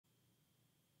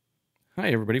Hi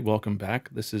everybody, welcome back.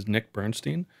 This is Nick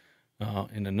Bernstein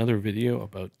in another video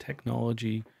about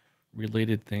technology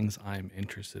related things I'm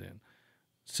interested in.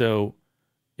 So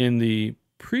in the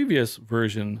previous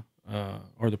version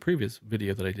or the previous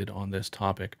video that I did on this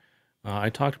topic, I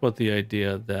talked about the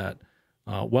idea that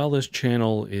while this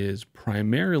channel is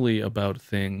primarily about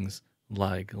things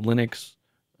like Linux,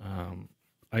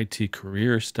 IT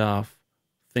career stuff,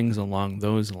 things along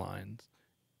those lines,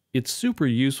 it's super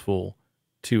useful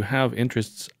to have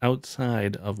interests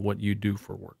outside of what you do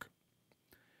for work.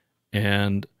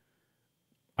 And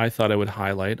I thought I would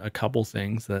highlight a couple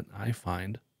things that I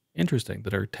find interesting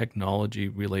that are technology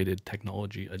related,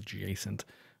 technology adjacent.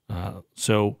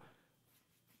 So,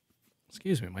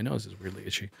 excuse me, my nose is really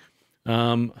itchy.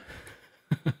 Um,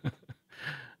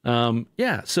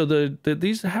 yeah, so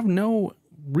these have no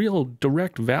real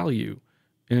direct value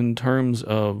in terms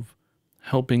of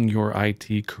helping your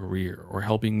IT career or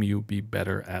helping you be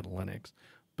better at Linux.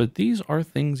 But these are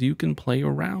things you can play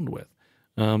around with.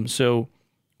 So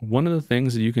one of the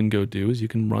things that you can go do is you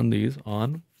can run these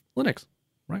on Linux,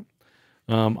 right?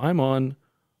 I'm on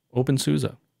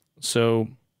OpenSUSE. So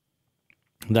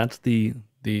that's the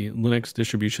Linux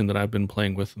distribution that I've been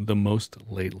playing with the most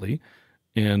lately.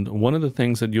 And one of the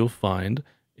things that you'll find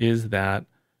is that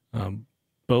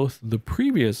both the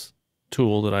previous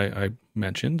tool that I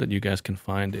mentioned that you guys can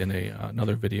find in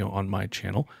another video on my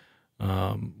channel,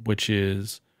 which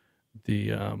is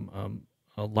the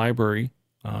a library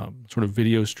sort of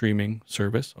video streaming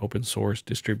service, open source,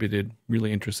 distributed,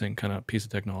 really interesting kind of piece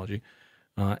of technology.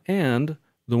 And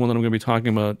the one that I'm going to be talking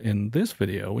about in this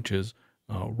video, which is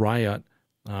Riot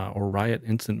or Riot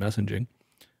Instant Messaging.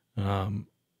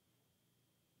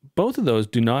 Both of those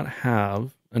do not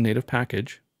have a native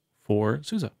package for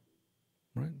SUSE,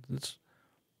 right? It's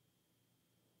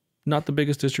not the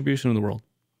biggest distribution in the world.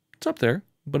 It's up there,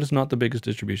 but it's not the biggest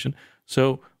distribution.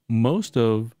 So most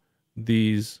of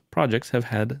these projects have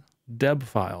had deb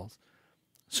files.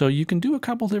 So you can do a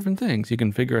couple different things. You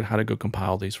can figure out how to go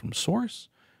compile these from source.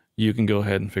 You can go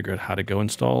ahead and figure out how to go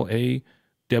install a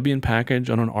Debian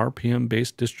package on an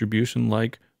RPM-based distribution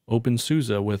like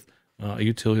OpenSUSE with a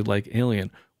utility like Alien.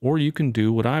 Or you can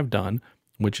do what I've done,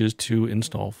 which is to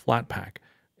install Flatpak.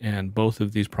 And both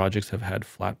of these projects have had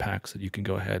Flatpaks that you can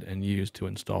go ahead and use to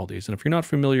install these. And if you're not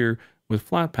familiar with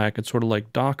Flatpak, it's sort of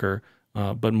like Docker,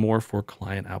 but more for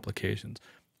client applications.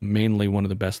 Mainly one of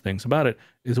the best things about it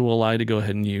is it will allow you to go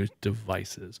ahead and use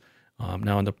devices.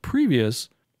 Now in the previous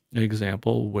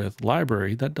example with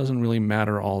library, that doesn't really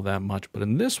matter all that much. But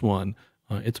in this one,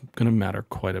 it's going to matter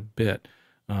quite a bit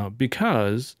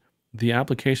because the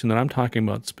application that I'm talking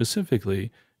about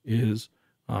specifically is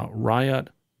riot.im.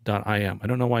 I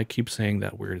don't know why I keep saying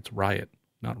that weird. It's Riot,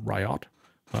 not Riot,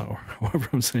 or however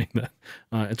I'm saying that.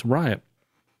 It's Riot.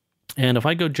 And if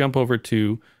I go jump over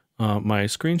to my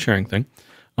screen sharing thing,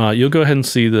 you'll go ahead and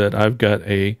see that I've got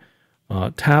a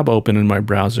tab open in my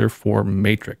browser for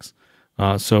Matrix.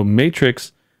 So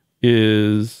Matrix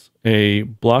is a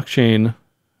blockchain.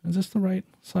 Is this the right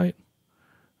site?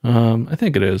 I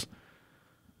think it is.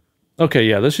 Okay,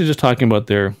 yeah, this is just talking about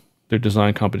their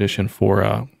design competition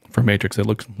for Matrix. It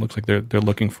looks like they're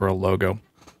looking for a logo.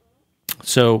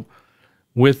 So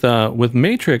with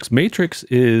Matrix, Matrix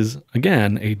is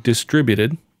again a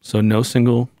distributed, so no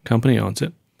single company owns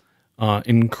it,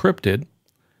 encrypted,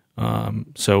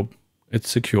 so it's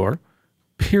secure,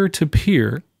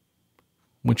 peer-to-peer,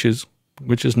 which is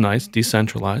nice,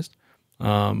 decentralized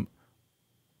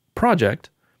project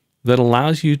that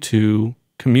allows you to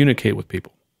communicate with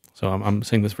people. So I'm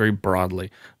saying this very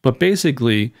broadly, but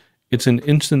basically it's an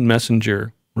instant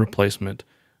messenger replacement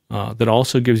that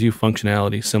also gives you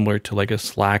functionality similar to like a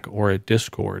Slack or a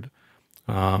Discord.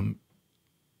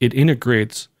 It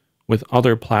integrates with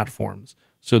other platforms.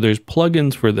 So there's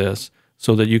plugins for this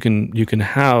so that you can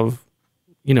have,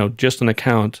 just an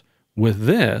account with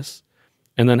this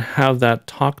and then have that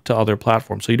talk to other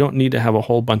platforms. So you don't need to have a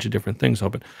whole bunch of different things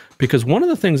open. Because one of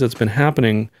the things that's been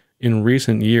happening in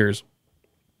recent years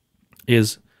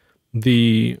is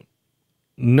the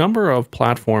number of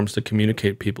platforms to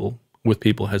communicate with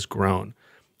people has grown.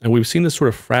 And we've seen this sort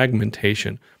of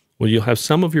fragmentation where you'll have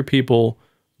some of your people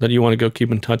that you want to go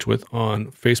keep in touch with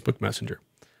on Facebook Messenger.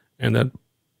 And then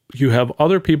you have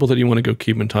other people that you want to go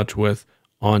keep in touch with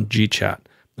on GChat.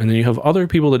 And then you have other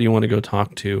people that you want to go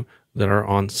talk to that are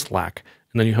on Slack.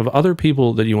 And then you have other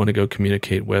people that you want to go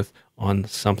communicate with on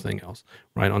something else,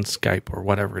 right? On Skype or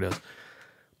whatever it is.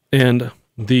 And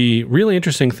the really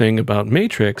interesting thing about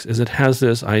Matrix is it has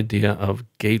this idea of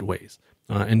gateways.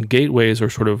 And gateways are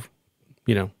sort of,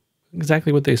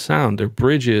 exactly what they sound. They're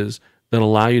bridges that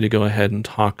allow you to go ahead and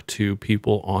talk to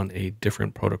people on a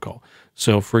different protocol.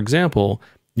 So for example,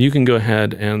 you can go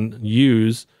ahead and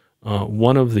use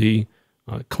one of the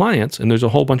clients, and there's a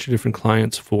whole bunch of different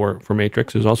clients for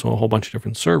Matrix. There's also a whole bunch of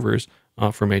different servers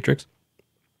for Matrix.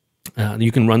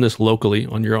 You can run this locally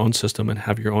on your own system and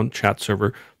have your own chat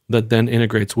server that then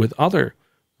integrates with other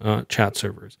chat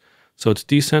servers. So it's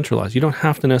decentralized. You don't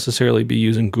have to necessarily be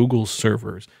using Google's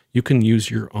servers. You can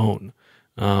use your own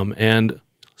and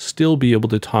still be able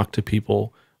to talk to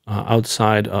people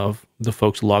outside of the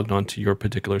folks logged onto your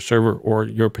particular server or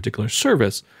your particular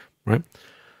service, right?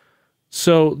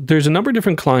 So there's a number of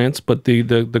different clients, but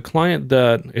the client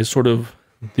that is sort of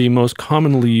the most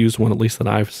commonly used one, at least that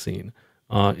I've seen,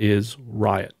 is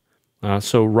Riot.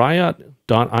 So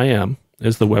riot.im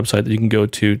is the website that you can go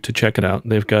to check it out.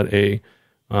 They've got a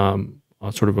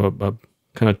sort of a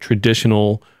kind of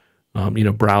traditional,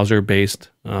 browser-based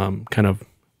kind of,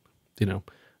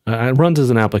 it runs as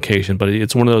an application, but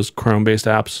it's one of those Chrome-based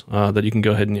apps that you can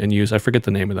go ahead and use. I forget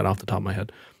the name of that off the top of my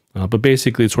head. But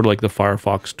basically, it's sort of like the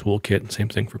Firefox toolkit, same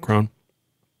thing for Chrome.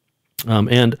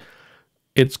 And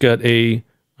it's got a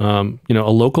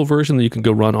local version that you can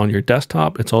go run on your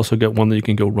desktop. It's also got one that you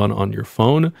can go run on your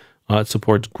phone. It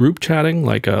supports group chatting,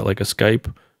 like a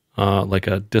Skype, like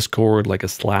a Discord, like a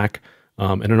Slack,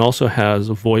 and it also has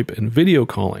VoIP and video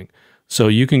calling. So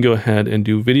you can go ahead and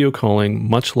do video calling,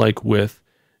 much like with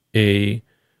a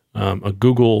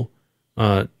Google,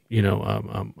 Hangouts,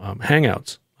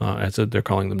 as they're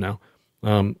calling them now.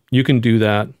 You can do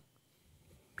that,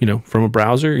 from a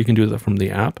browser. You can do that from the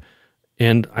app.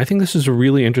 And I think this is a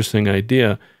really interesting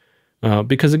idea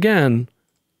because, again,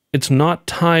 it's not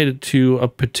tied to a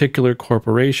particular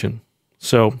corporation.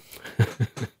 So,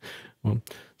 so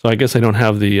I guess I don't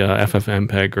have the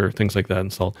FFmpeg or things like that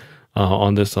installed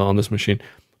on this machine.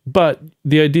 But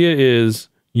the idea is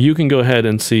you can go ahead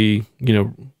and see,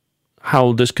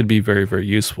 how this could be very, very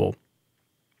useful.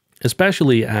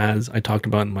 Especially as I talked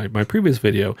about in my previous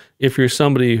video, if you're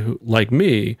somebody like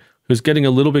me who's getting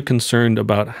a little bit concerned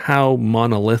about how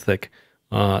monolithic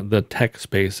the tech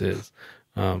space is.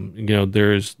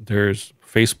 There's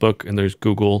Facebook and there's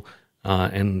Google,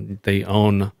 and they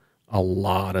own a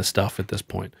lot of stuff at this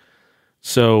point.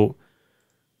 So,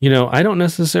 I don't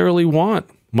necessarily want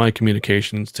my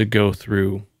communications to go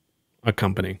through a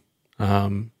company. I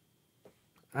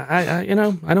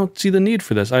don't see the need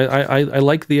for this. I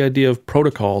like the idea of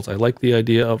protocols. I like the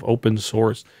idea of open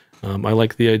source. I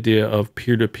like the idea of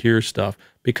peer-to-peer stuff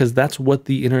because that's what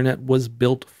the internet was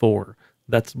built for.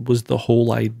 That was the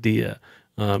whole idea.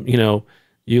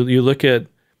 You look at,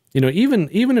 even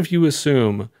if you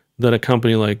assume that a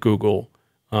company like Google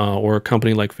or a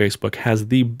company like Facebook has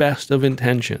the best of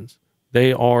intentions,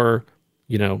 they are,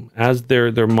 as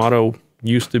their motto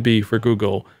used to be for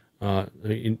Google,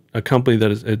 a company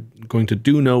that is going to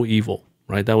do no evil,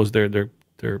 right? That was their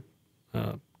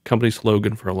company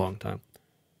slogan for a long time.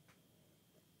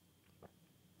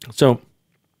 So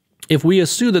if we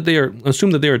assume that they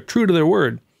are true to their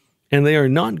word, and they are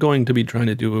not going to be trying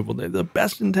to do evil, they have the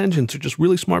best intentions. They're just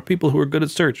really smart people who are good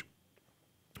at search,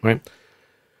 right?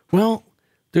 Well,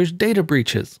 there's data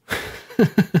breaches.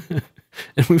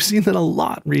 And we've seen that a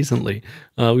lot recently.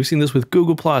 We've seen this with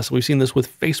Google+, we've seen this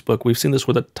with Facebook, we've seen this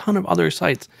with a ton of other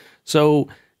sites. So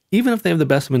even if they have the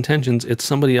best of intentions, it's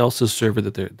somebody else's server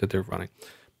that they're running.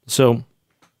 So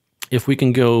if we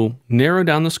can go narrow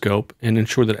down the scope and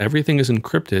ensure that everything is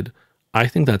encrypted, I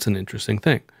think that's an interesting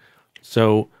thing.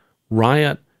 So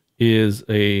Riot is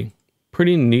a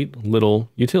pretty neat little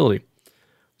utility.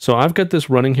 So I've got this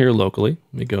running here locally.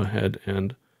 Let me go ahead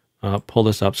and pull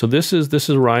this up. So this is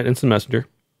Riot Instant Messenger.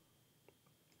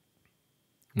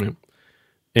 Right.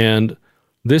 And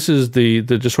this is the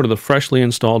just sort of the freshly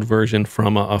installed version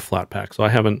from a Flatpak. So I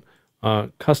haven't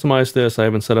customized this. I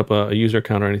haven't set up a user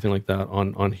account or anything like that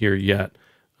on here yet.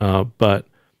 But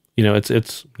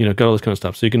it's got all this kind of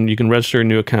stuff. So you can register a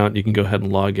new account. You can go ahead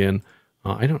and log in.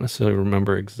 I don't necessarily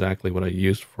remember exactly what I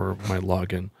used for my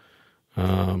login.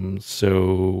 And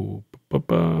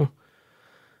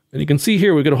you can see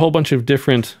here we've got a whole bunch of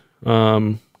different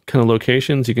kind of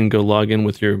locations. You can go log in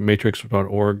with your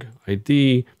matrix.org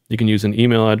ID. You can use an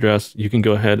email address. You can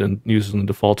go ahead and use the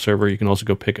default server. You can also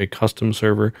go pick a custom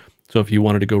server. So if you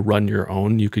wanted to go run your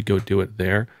own, you could go do it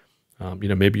there.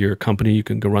 Maybe you're a company, you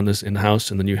can go run this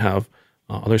in-house, and then you have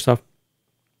other stuff.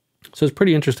 So it's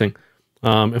pretty interesting.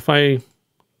 It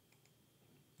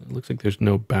looks like there's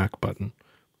no back button.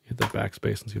 Hit the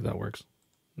backspace and see if that works.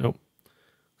 Nope.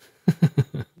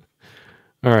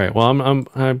 All right. Well,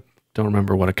 I don't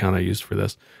remember what account I used for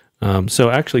this.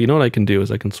 So actually, you know what I can do is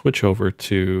I can switch over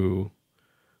to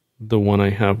the one I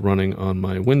have running on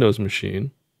my Windows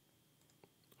machine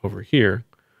over here,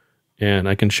 and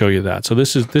I can show you that. So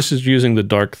this is using the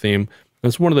dark theme.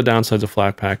 That's one of the downsides of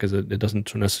Flatpak, is it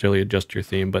doesn't necessarily adjust your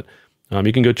theme, but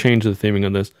you can go change the theming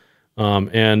on this.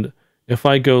 And if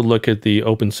I go look at the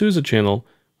OpenSUSE channel,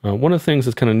 one of the things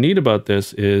that's kind of neat about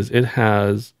this is it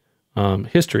has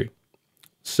history.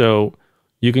 So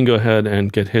you can go ahead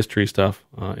and get history stuff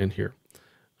in here.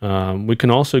 We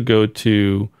can also go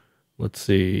to, let's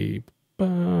see,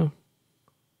 go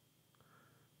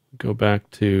back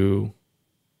to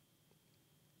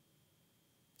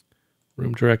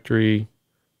room directory.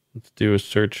 Let's do a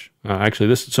search. Actually,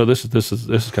 this is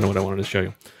kind of what I wanted to show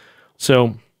you.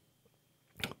 So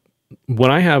what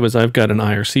I have is I've got an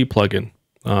IRC plugin,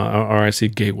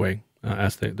 IRC gateway,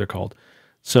 as they're called.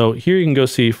 So here you can go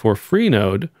see for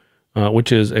Freenode,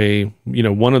 which is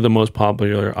one of the most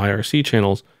popular IRC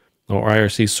channels or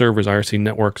IRC servers, IRC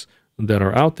networks that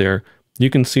are out there. You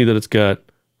can see that it's got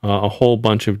a whole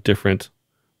bunch of different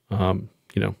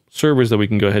servers that we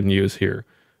can go ahead and use here.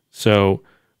 So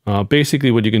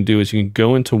basically what you can do is you can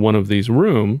go into one of these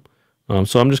room.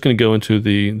 So I'm just going to go into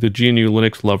the GNU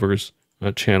Linux Lovers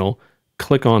channel,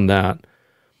 click on that.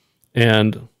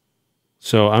 And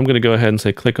so I'm going to go ahead and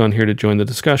say, click on here to join the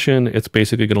discussion. It's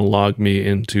basically going to log me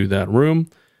into that room.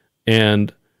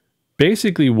 And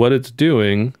basically what it's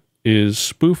doing is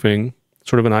spoofing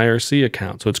sort of an IRC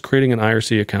account. So it's creating an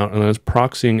IRC account and then it's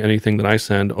proxying anything that I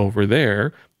send over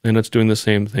there. And it's doing the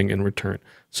same thing in return.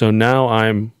 So now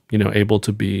I'm, able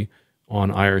to be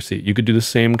on IRC. You could do the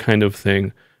same kind of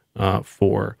thing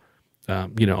for,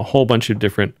 a whole bunch of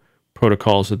different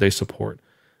protocols that they support.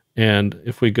 And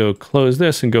if we go close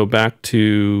this and go back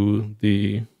to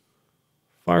the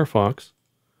Firefox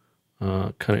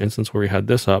kind of instance where we had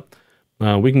this up,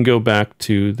 we can go back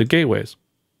to the gateways,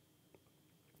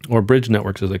 or bridge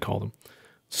networks as they call them.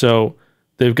 So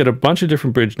they've got a bunch of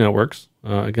different bridge networks.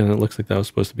 Again, it looks like that was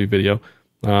supposed to be video.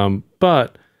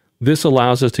 But this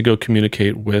allows us to go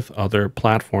communicate with other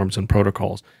platforms and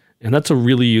protocols. And that's a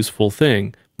really useful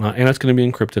thing. And that's going to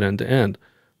be encrypted end to end.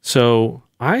 So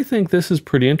I think this is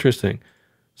pretty interesting.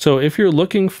 So if you're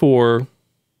looking for,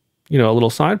 a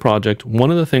little side project, one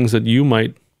of the things that you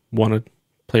might want to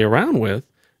play around with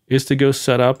is to go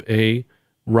set up a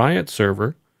Riot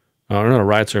server, or not a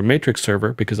Riot server, Matrix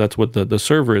server, because that's what the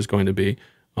server is going to be,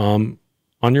 on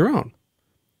your own.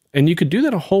 And you could do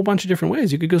that a whole bunch of different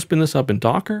ways. You could go spin this up in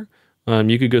Docker.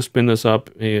 You could go spin this up,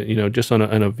 just on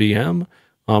a VM.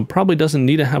 Probably doesn't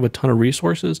need to have a ton of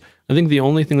resources. I think the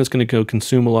only thing that's going to go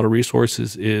consume a lot of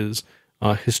resources is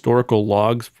historical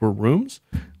logs for rooms.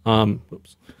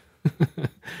 Oops.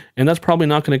 And that's probably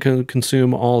not going to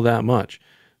consume all that much.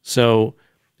 So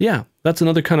yeah, that's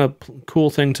another kind of cool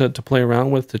thing to play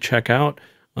around with, to check out.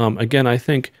 Again, I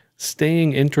think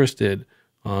staying interested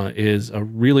is a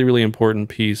really, really important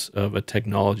piece of a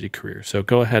technology career. So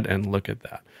go ahead and look at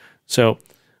that. So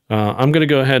I'm going to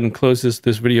go ahead and close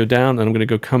this video down, and I'm going to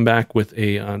go come back with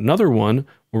another one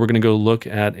where we're going to go look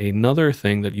at another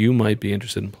thing that you might be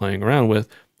interested in playing around with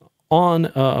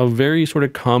on a very sort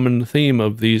of common theme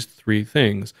of these three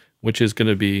things, which is going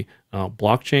to be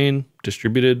blockchain,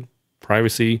 distributed,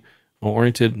 privacy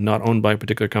oriented, not owned by a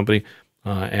particular company.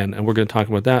 And we're going to talk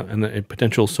about that and a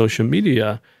potential social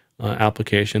media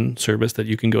application service that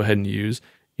you can go ahead and use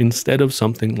instead of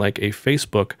something like a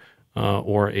Facebook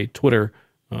or a Twitter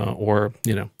or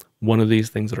one of these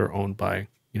things that are owned by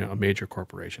a major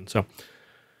corporation. So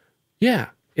yeah,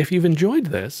 if you've enjoyed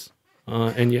this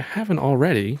and you haven't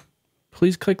already,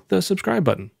 please click the subscribe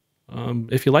button.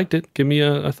 If you liked it, give me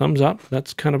a thumbs up.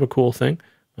 That's kind of a cool thing.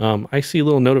 I see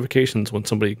little notifications when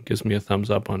somebody gives me a thumbs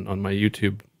up on my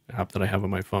YouTube app that I have on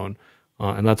my phone.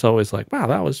 And that's always like, wow,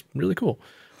 that was really cool.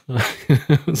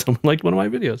 Someone liked one of my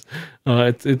videos.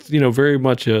 It's very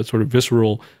much a sort of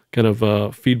visceral kind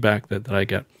of feedback that I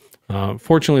get.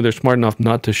 Fortunately, they're smart enough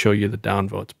not to show you the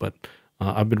downvotes, but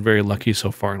I've been very lucky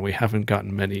so far, and we haven't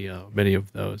gotten many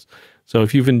of those. So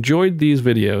if you've enjoyed these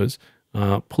videos,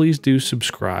 please do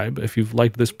subscribe. If you've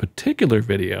liked this particular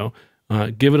video,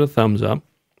 give it a thumbs up.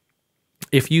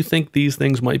 If you think these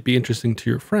things might be interesting to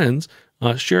your friends,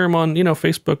 share them on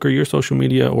Facebook or your social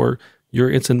media or your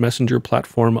instant messenger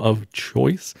platform of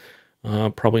choice.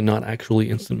 Probably not actually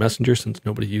instant messenger since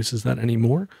nobody uses that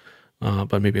anymore,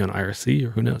 but maybe on IRC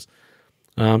or who knows.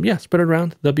 Yeah, spread it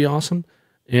around. That'd be awesome.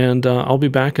 And I'll be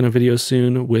back in a video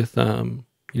soon with some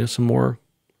more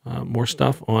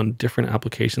stuff on different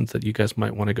applications that you guys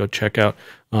might want to go check out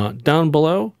down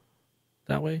below.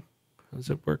 That way, how does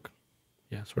it work?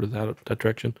 Yeah, sort of that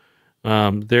direction.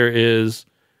 There is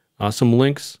some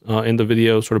links in the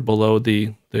video sort of below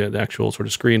the actual sort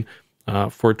of screen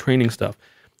for training stuff.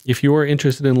 If you are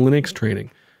interested in Linux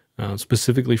training,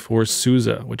 specifically for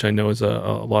SUSE, which I know is a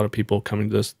lot of people coming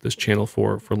to this channel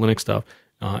for Linux stuff,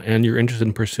 and you're interested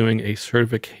in pursuing a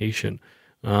certification,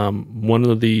 one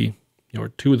of the or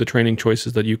two of the training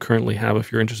choices that you currently have,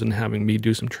 if you're interested in having me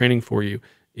do some training for you,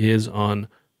 is on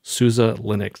SUSE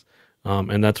Linux,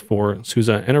 and that's for SUSE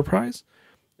Enterprise,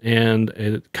 and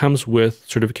it comes with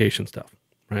certification stuff,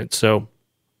 right? So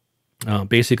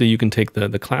basically, you can take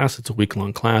the class. It's a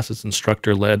week-long class. It's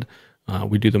instructor-led.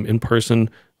 We do them in person,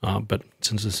 but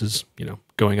since this is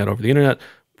going out over the internet,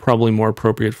 probably more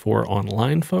appropriate for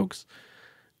online folks.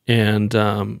 And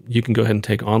you can go ahead and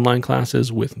take online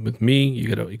classes with me. You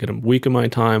get a week of my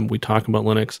time. We talk about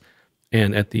Linux,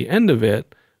 and at the end of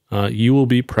it, you will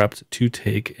be prepped to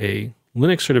take a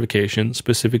Linux certification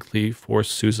specifically for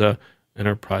SUSE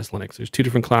Enterprise Linux. There's two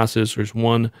different classes. There's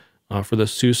one for the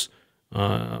SUSE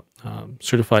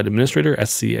Certified Administrator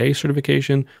 (SCA)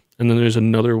 certification, and then there's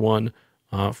another one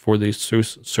for the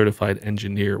SUSE Certified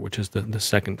Engineer, which is the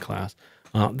second class.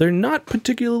 They're not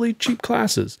particularly cheap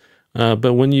classes.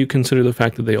 But when you consider the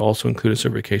fact that they also include a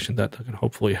certification, that can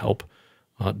hopefully help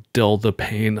dull the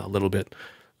pain a little bit.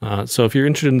 So if you're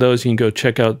interested in those, you can go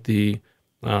check out the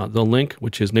link,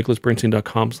 which is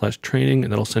nicholasbernstein.com/training,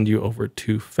 and that'll send you over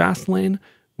to Fastlane,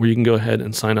 where you can go ahead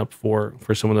and sign up for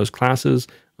some of those classes.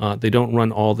 They don't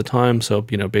run all the time, so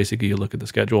basically you look at the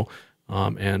schedule,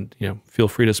 and feel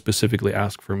free to specifically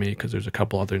ask for me, because there's a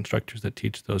couple other instructors that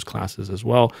teach those classes as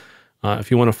well.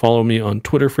 If you want to follow me on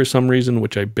Twitter for some reason,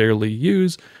 which I barely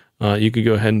use, you could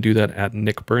go ahead and do that at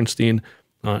Nick Bernstein.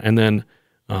 And then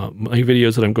my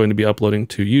videos that I'm going to be uploading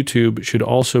to YouTube should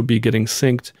also be getting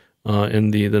synced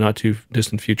in the not too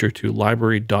distant future to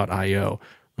library.io.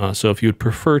 So if you would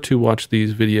prefer to watch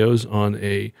these videos on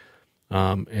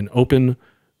an open,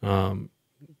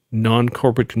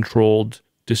 non-corporate controlled,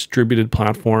 distributed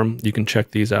platform, you can check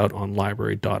these out on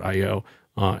library.io.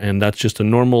 And that's just a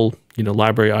normal,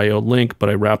 library.io link, but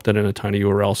I wrapped that in a tiny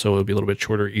URL, so it'll be a little bit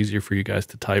shorter, easier for you guys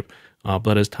to type. But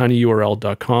that is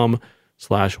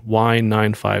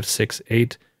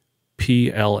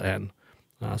tinyurl.com/y9568pln.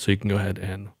 So you can go ahead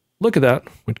and look at that,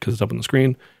 because it's up on the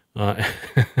screen. I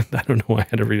don't know why I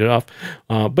had to read it off.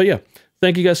 But yeah,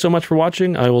 thank you guys so much for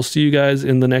watching. I will see you guys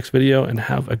in the next video, and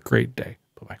have a great day.